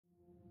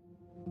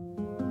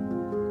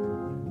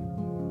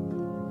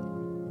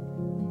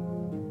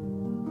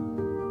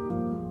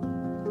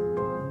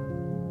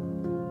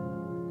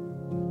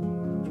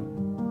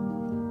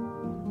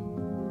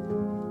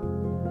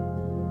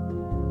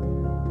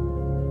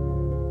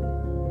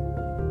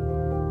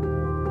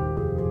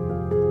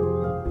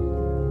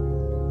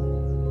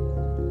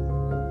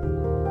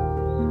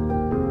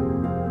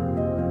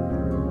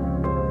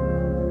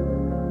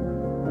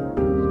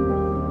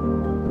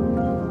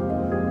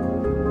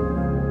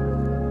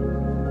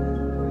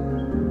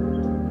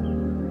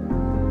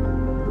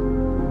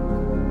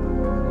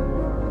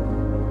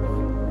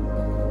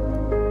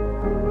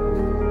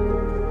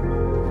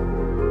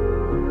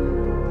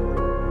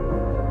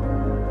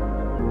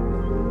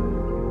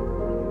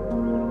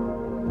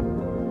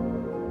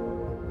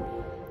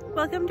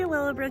Welcome to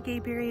Willow, Brook,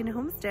 Apiary, and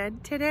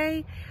Homestead.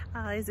 Today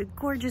is a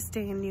gorgeous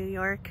day in New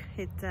York.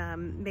 It's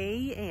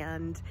May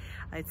and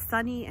it's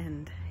sunny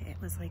and it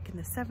was like in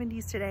the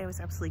 70s today. It was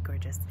absolutely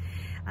gorgeous.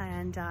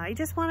 And I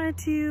just wanted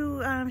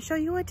to show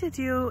you what to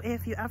do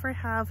if you ever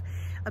have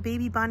a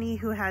baby bunny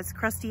who has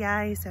crusty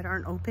eyes that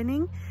aren't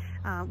opening.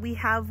 We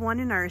have one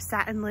in our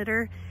satin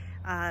litter,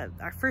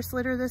 our first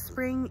litter this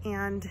spring,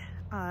 and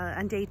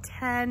on day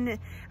 10,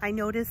 I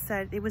noticed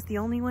that it was the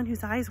only one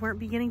whose eyes weren't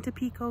beginning to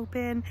peek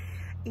open.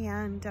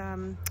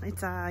 And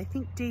it's I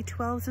think day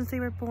 12 since they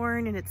were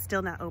born, and it's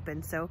still not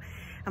open. So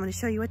I'm going to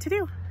show you what to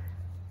do.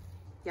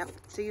 Yep,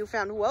 so you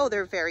found, whoa,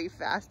 they're very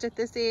fast at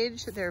this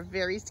age. They're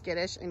very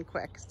skittish and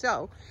quick.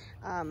 So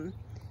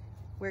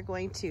we're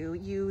going to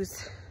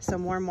use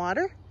some warm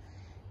water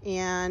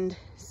and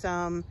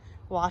some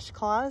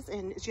washcloths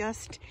and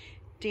just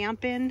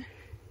dampen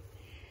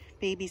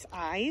baby's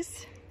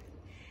eyes.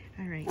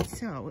 All right,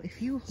 so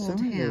if you hold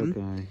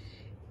him,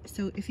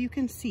 so if you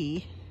can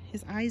see,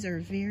 his eyes are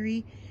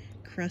very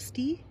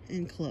crusty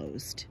and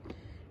closed.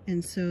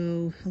 And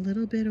so a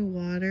little bit of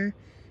water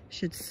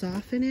should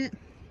soften it.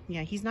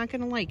 Yeah, he's not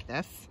gonna like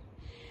this.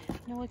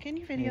 Noah, can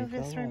you video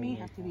this for me? You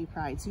have to be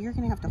pried. So you're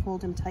gonna have to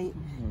hold him tight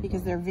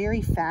because they're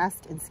very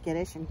fast and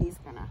skittish, and he's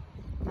gonna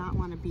not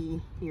wanna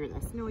be near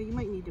this. Noah, you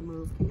might need to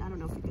move. I don't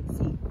know if you can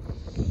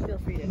see. Feel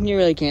free to. You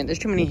really can't. There's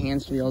too many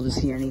hands to be able to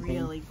see anything.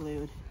 Really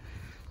glued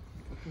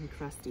and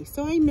crusty.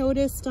 So I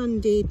noticed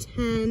on day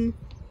 10,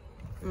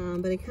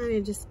 but I kind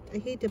of just, I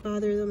hate to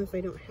bother them if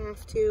I don't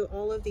have to.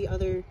 All of the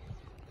other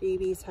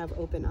babies have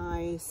open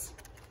eyes.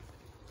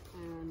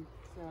 And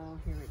so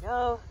here we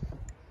go.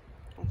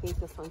 I think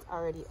this one's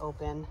already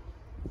open.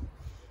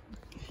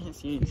 I can't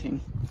see anything.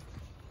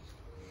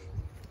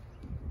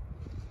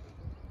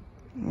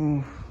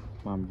 Oh,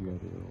 Mom, you gotta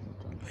do it one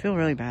more time. I feel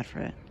really bad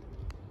for it.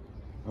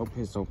 Oh,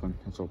 it's open.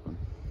 It's open.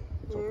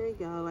 There we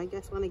go. I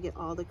just want to get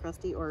all the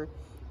crusty, or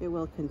it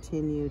will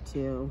continue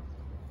to,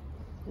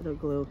 it'll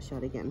glue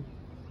shut again.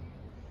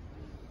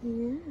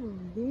 Yeah,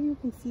 there you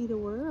can see the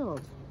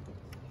world.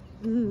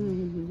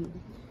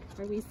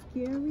 Are we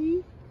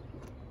scary?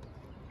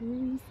 Are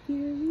we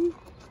scary?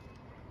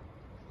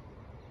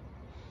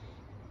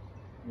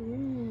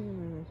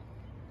 Yeah.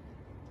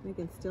 I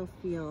can still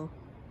feel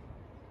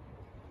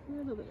a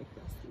little bit of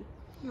crusty.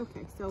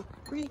 Okay, so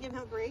we're gonna give him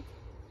a break.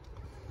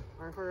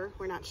 Or her,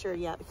 we're not sure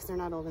yet because they're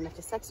not old enough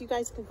to sex. You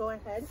guys can go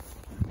ahead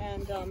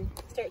and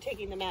start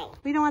taking them out.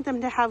 We don't want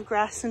them to have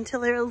grass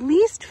until they're at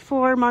least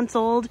 4 months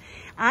old.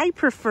 I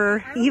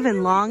prefer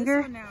even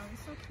longer. He's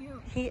so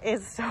cute. He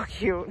is so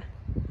cute.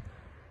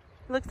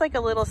 Looks like a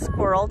little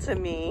squirrel to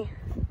me.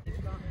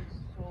 They've gotten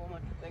so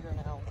much bigger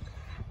now.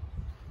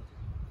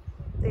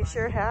 They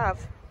sure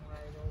have.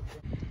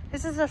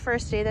 This is the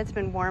first day that's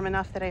been warm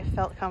enough that I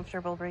felt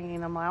comfortable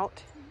bringing them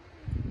out.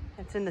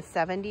 It's in the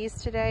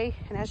 70s today,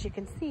 and as you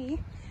can see,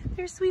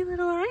 their sweet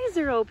little eyes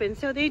are open,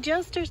 so they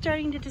just are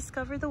starting to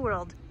discover the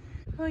world.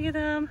 Look at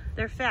them.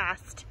 They're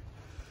fast.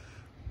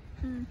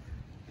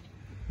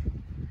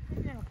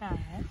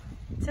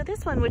 So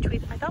this one, which I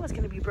thought was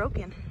going to be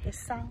broken, is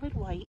solid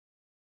white.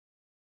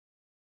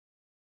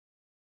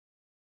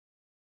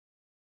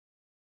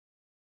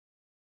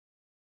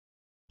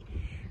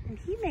 And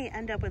he may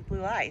end up with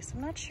blue eyes.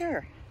 I'm not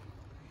sure.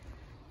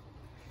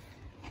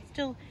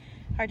 Still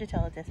hard to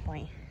tell at this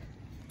point.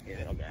 Hey,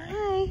 little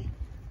guy.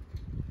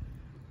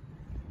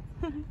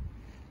 Hi.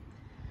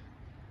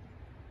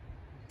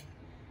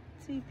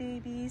 Sweet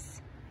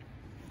babies.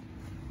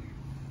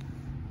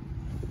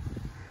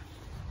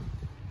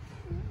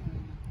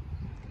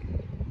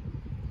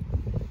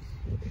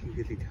 He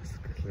really does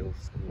look like a little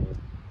squirrel.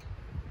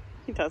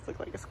 He does look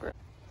like a squirrel.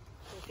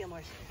 They feel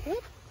more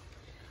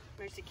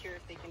secure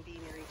if they can be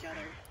near each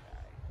other.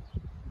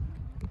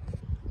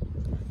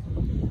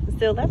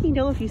 So let me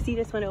know if you see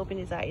this one open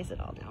his eyes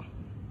at all now.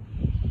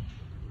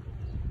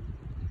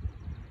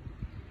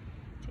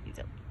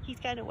 So he's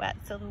kind of wet,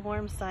 so the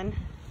warm sun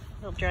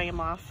will dry him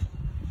off.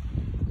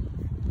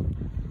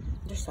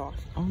 They're soft.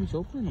 Oh, he's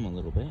opening them a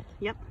little bit.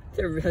 Yep.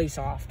 They're really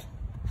soft.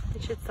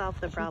 It should solve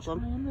the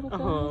problem. Oh,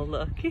 Oh,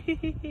 look.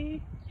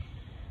 you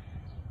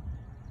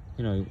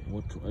know,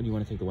 what do you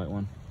want to take the white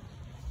one?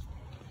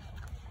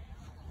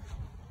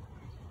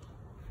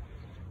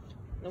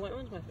 The white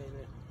one's my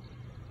favorite.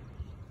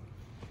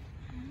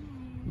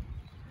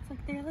 It's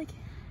like they're like,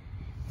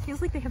 feels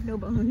like they have no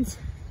bones.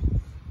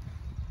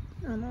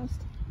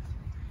 Almost.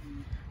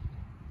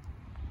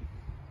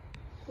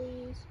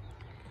 Please.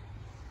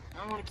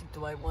 I want to keep the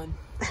white one.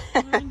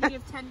 I'm gonna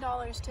give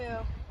 $10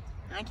 too.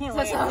 I can't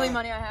That's wait. the only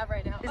money I have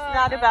right now. It's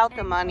not about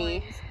the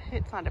money.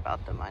 It's not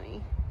about the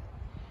money.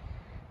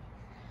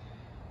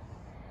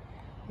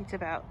 It's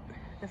about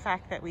the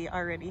fact that we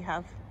already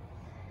have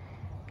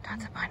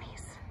tons of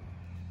bunnies.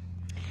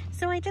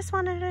 So I just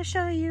wanted to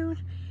show you,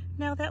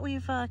 now that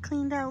we've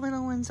cleaned out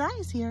little one's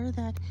eyes here,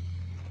 that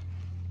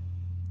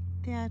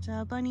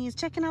Bunny is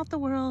checking out the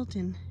world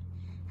and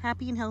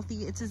happy and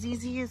healthy. It's as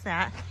easy as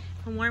that.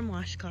 A warm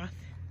washcloth.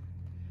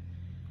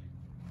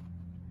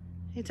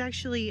 It's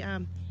actually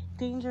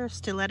dangerous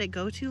to let it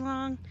go too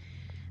long.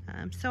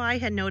 So I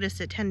had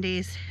noticed at 10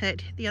 days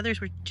that the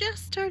others were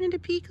just starting to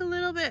peak a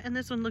little bit, and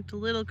this one looked a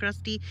little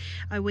crusty.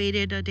 I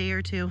waited a day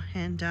or two,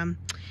 and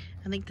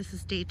I think this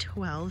is day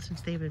 12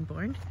 since they've been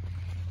born.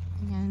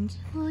 And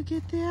look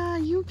at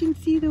that, you can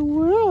see the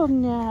world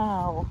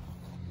now.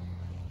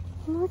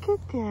 Look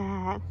at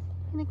that.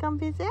 Gonna come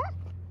visit?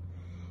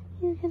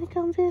 You're gonna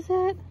come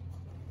visit?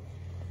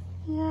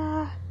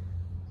 Yeah.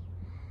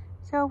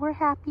 So we're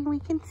happy we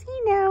can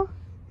see now.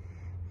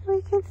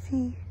 We can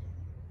see.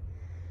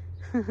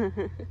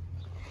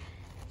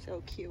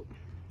 So cute.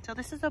 So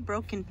this is a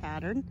broken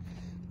pattern.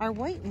 Our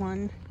white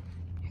one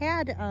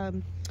had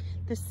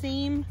the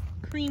same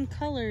cream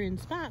color in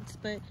spots,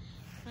 but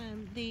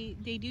they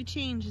do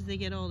change as they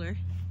get older.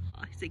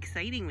 Oh, it's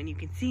exciting when you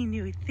can see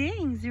new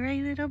things,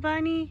 right, little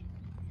bunny?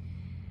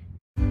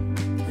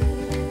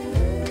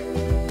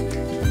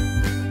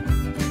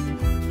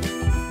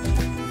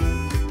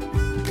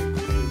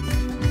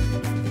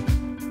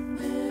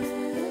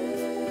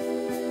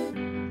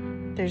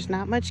 There's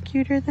not much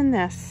cuter than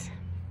this.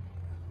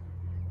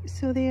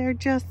 So they are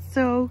just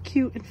so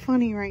cute and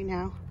funny right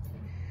now,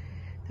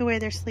 the way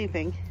they're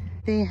sleeping.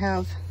 They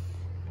have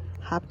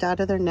hopped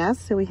out of their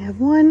nest, so we have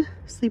one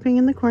sleeping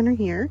in the corner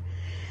here.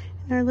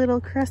 And our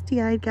little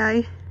crusty-eyed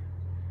guy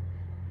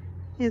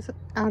is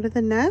out of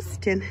the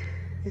nest, and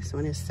this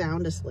one is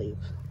sound asleep.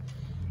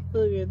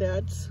 Look at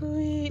that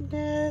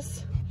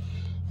sweetness.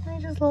 I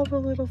just love the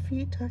little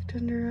feet tucked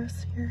under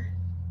us here.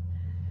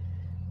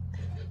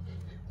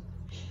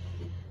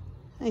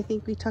 I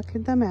think we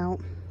tucked them out.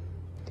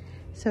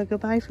 So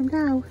goodbye from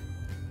now.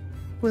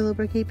 Willow,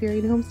 Brook, Apiary,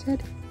 and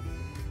Homestead.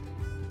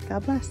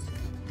 God bless.